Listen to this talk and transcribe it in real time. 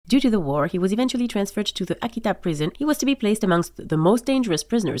Due to the war, he was eventually transferred to the Akita prison. He was to be placed amongst the most dangerous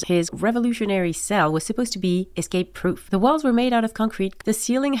prisoners. His revolutionary cell was supposed to be escape-proof. The walls were made out of concrete. The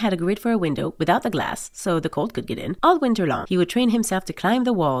ceiling had a grid for a window without the glass, so the cold could get in. All winter long, he would train himself to climb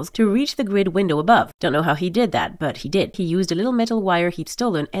the walls to reach the grid window above. Don't know how he did that, but he did. He used a little metal wire he'd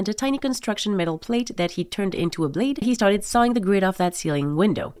stolen and a tiny construction metal plate that he turned into a blade. He started sawing the grid off that ceiling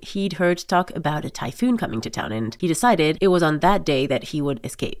window. He'd heard talk about a typhoon coming to town, and he decided it was on that day that he would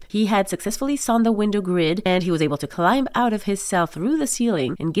escape. He had successfully sawn the window grid, and he was able to climb out of his cell through the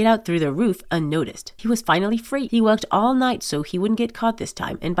ceiling and get out through the roof unnoticed. He was finally free. He worked all night so he wouldn't get caught this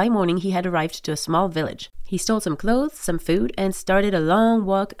time, and by morning he had arrived to a small village. He stole some clothes, some food, and started a long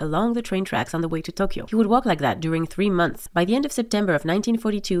walk along the train tracks on the way to Tokyo. He would walk like that during 3 months. By the end of September of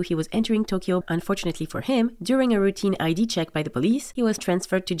 1942, he was entering Tokyo. Unfortunately for him, during a routine ID check by the police, he was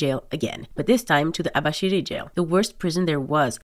transferred to jail again, but this time to the Abashiri jail, the worst prison there was.